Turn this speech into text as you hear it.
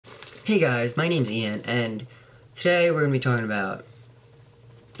Hey guys, my name's Ian, and today we're going to be talking about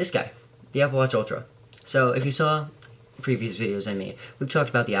this guy, the Apple Watch Ultra. So if you saw previous videos I made, we've talked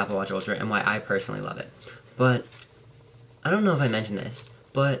about the Apple Watch Ultra and why I personally love it. But I don't know if I mentioned this,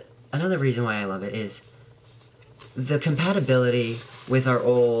 but another reason why I love it is the compatibility with our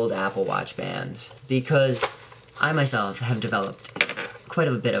old Apple Watch bands, because I myself have developed quite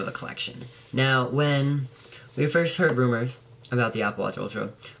a bit of a collection. Now, when we first heard rumors about the Apple Watch Ultra,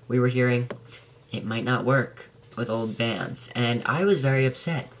 we were hearing it might not work with old bands, and I was very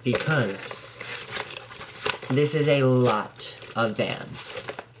upset because this is a lot of bands.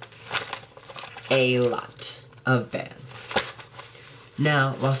 A lot of bands.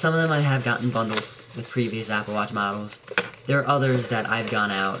 Now, while some of them I have gotten bundled with previous Apple Watch models, there are others that I've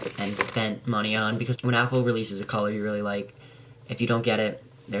gone out and spent money on, because when Apple releases a color you really like, if you don't get it,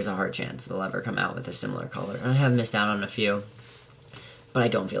 there's a hard chance they'll ever come out with a similar color. And I have missed out on a few, but I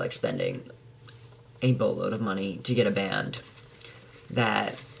don't feel like spending a boatload of money to get a band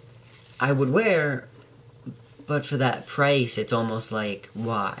that I would wear, but for that price, it's almost like,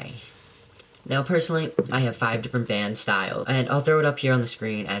 why? Now, personally, I have 5 different band styles, and I'll throw it up here on the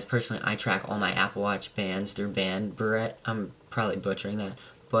screen, as personally I track all my Apple Watch bands through Bandbreadth. I'm probably butchering that,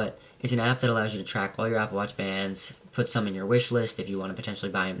 but it's an app that allows you to track all your Apple Watch bands, put some in your wish list if you want to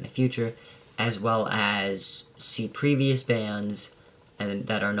potentially buy them in the future, as well as see previous bands and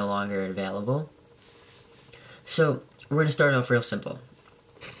that are no longer available. So, we're going to start off real simple.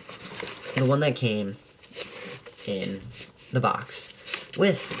 The one that came in the box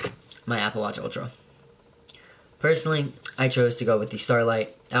with my Apple Watch Ultra. Personally, I chose to go with the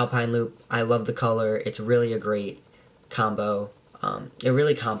Starlight Alpine Loop. I love the color. It's really a great combo. It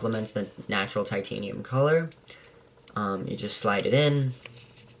really complements the natural titanium color. You just slide it in,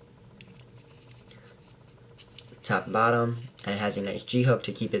 top and bottom, and it has a nice G-hook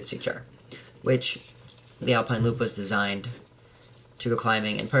to keep it secure, which the Alpine Loop was designed to go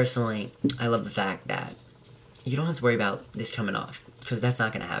climbing, and personally, I love the fact that you don't have to worry about this coming off, because that's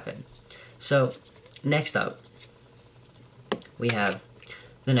not going to happen. So, next up, we have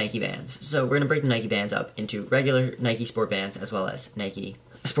the Nike bands. So, we're going to break the Nike bands up into regular Nike Sport bands as well as Nike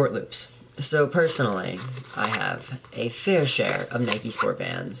Sport Loops. So, personally, I have a fair share of Nike Sport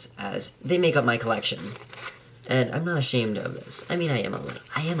bands, as they make up my collection. And I'm not ashamed of this. I mean, I am a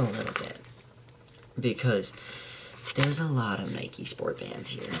little bit. Because there's a lot of Nike Sport bands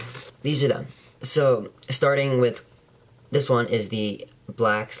here. These are them. So, starting with this one is the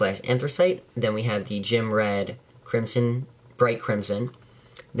black/anthracite. Then we have the gym red crimson, bright crimson.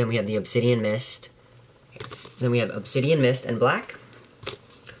 Then we have the obsidian mist. Then we have obsidian mist and black.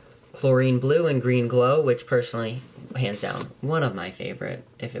 Chlorine blue and green glow, which personally, hands down, one of my favorite,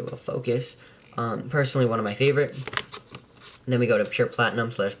 if it will focus. Personally, one of my favorite. Then we go to pure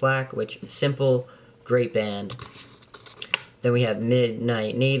platinum/black, which is simple, great band. Then we have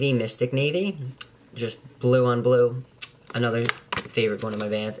midnight navy, mystic navy, just blue on blue, another favorite one of my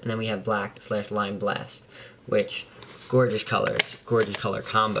bands. And then we have black/lime blast, which gorgeous color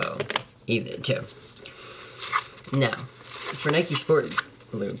combo, either two. Now, for Nike Sport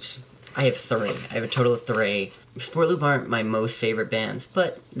Loops, I have 3. I have a total of 3. Sport Loop aren't my most favorite bands,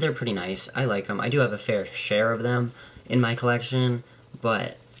 but they're pretty nice. I like them. I do have a fair share of them in my collection,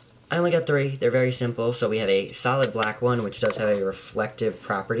 but I only got 3. They're very simple. So we have a solid black one, which does have a reflective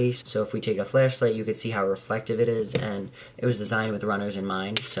property. So if we take a flashlight, you can see how reflective it is, and it was designed with runners in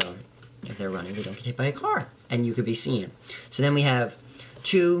mind, so if they're running, they don't get hit by a car, and you could be seen. So then we have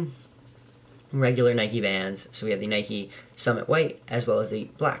 2 regular Nike bands. So we have the Nike Summit White as well as the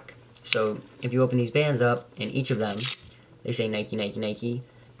black. So if you open these bands up, in each of them, they say Nike, Nike, Nike,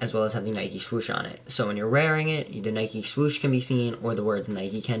 as well as have the Nike swoosh on it. So when you're wearing it, the Nike swoosh can be seen, or the word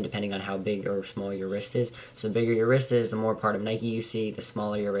Nike can, depending on how big or small your wrist is. So the bigger your wrist is, the more part of Nike you see. The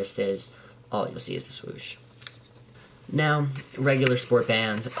smaller your wrist is, all you'll see is the swoosh. Now, regular sport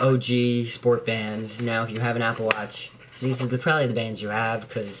bands, OG sport bands. Now, if you have an Apple Watch, these are probably the bands you have,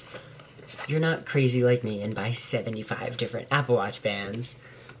 because you're not crazy like me and buy 75 different Apple Watch bands.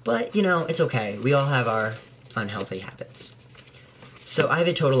 But, you know, it's okay. We all have our unhealthy habits. So I have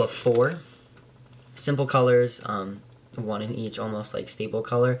a total of 4 simple colors, 1 in each, almost like staple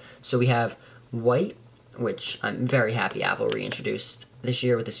color. So we have white, which I'm very happy Apple reintroduced this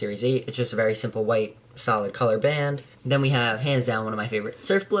year with the Series 8. It's just a very simple white, solid color band. Then we have, hands down, one of my favorite,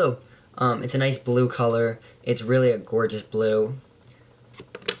 surf blue. It's a nice blue color. It's really a gorgeous blue.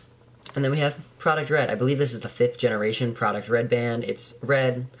 And then we have Product Red. I believe this is the 5th generation Product Red band. It's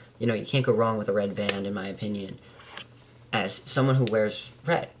red. You know, you can't go wrong with a red band, in my opinion, as someone who wears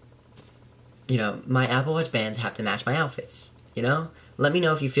red. You know, my Apple Watch bands have to match my outfits, you know? Let me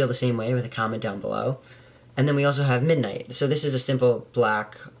know if you feel the same way with a comment down below. And then we also have Midnight. So this is a simple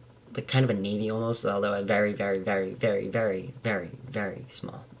black, like kind of a navy almost, although a very, very, very, very, very, very, very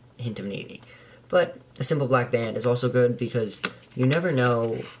small hint of navy. But a simple black band is also good because you never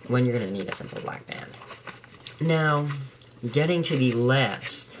know when you're going to need a simple black band. Now, getting to the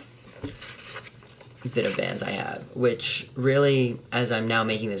last bit of bands I have, which really, as I'm now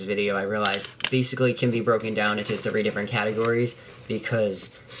making this video, I realized basically can be broken down into 3 different categories because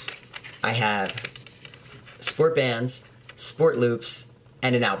I have sport bands, sport loops,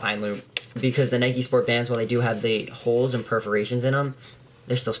 and an alpine loop. Because the Nike sport bands, while they do have the holes and perforations in them,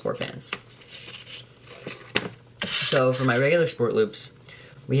 they're still sport bands. So for my regular sport loops,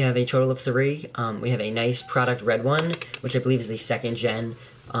 we have a total of 3. We have a nice product red one, which I believe is the 2nd gen.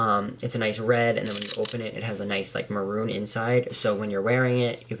 It's a nice red, and then when you open it, it has a nice like maroon inside. So when you're wearing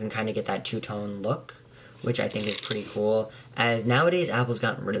it, you can kind of get that two-tone look, which I think is pretty cool. As nowadays, Apple's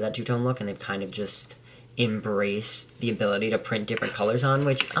gotten rid of that two-tone look, and they've kind of just embraced the ability to print different colors on,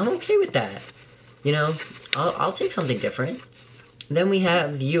 which I'm okay with that. You know, I'll take something different. Then we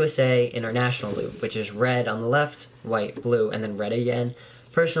have the USA International loop, which is red on the left, white, blue, and then red again.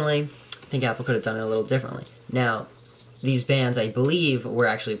 Personally, I think Apple could have done it a little differently. Now, these bands, I believe, were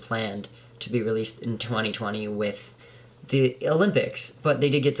actually planned to be released in 2020 with the Olympics, but they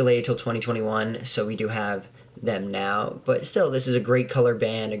did get delayed till 2021, so we do have them now. But still, this is a great color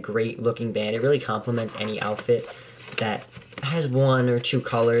band, a great looking band. It really complements any outfit that has 1 or 2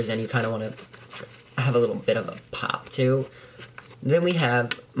 colors and you kind of want to have a little bit of a pop to. Then we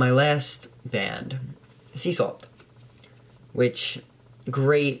have my last band, Sea Salt, which,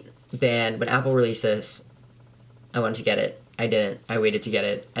 great band. When Apple released this, I wanted to get it. I didn't. I waited to get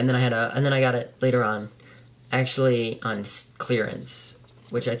it, and then I got it later on, actually on clearance,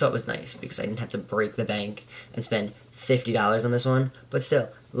 which I thought was nice because I didn't have to break the bank and spend $50 on this one. But still,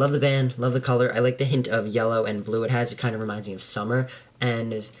 love the band, love the color. I like the hint of yellow and blue it has. It kind of reminds me of summer,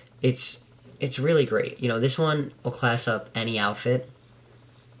 and it's really great. You know, this one will class up any outfit.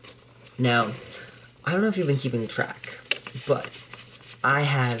 Now, I don't know if you've been keeping track, but I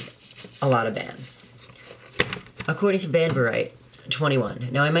have a lot of bands. According to Banburite, 21.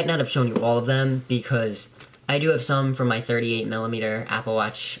 Now, I might not have shown you all of them because I do have some from my 38mm Apple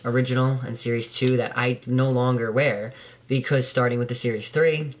Watch Original and Series 2 that I no longer wear because starting with the Series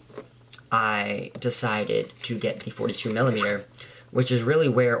 3, I decided to get the 42mm, which is really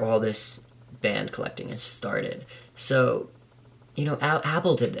where all this band collecting has started. So, you know,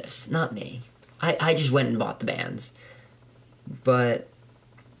 Apple did this, not me. I just went and bought the bands. But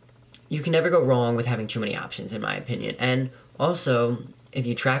you can never go wrong with having too many options, in my opinion. And also, if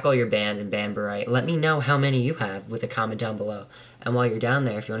you track all your bands in Banburite, let me know how many you have with a comment down below. And while you're down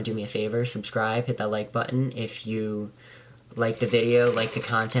there, if you want to do me a favor, subscribe, hit that like button if you like the video, like the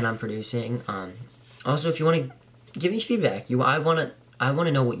content I'm producing. Also, if you want to give me feedback, I want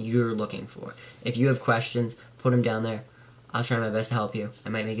to know what you're looking for. If you have questions, put them down there. I'll try my best to help you. I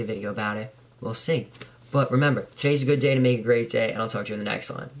might make a video about it. We'll see. But remember, today's a good day to make a great day, and I'll talk to you in the next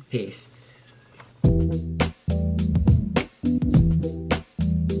one. Peace.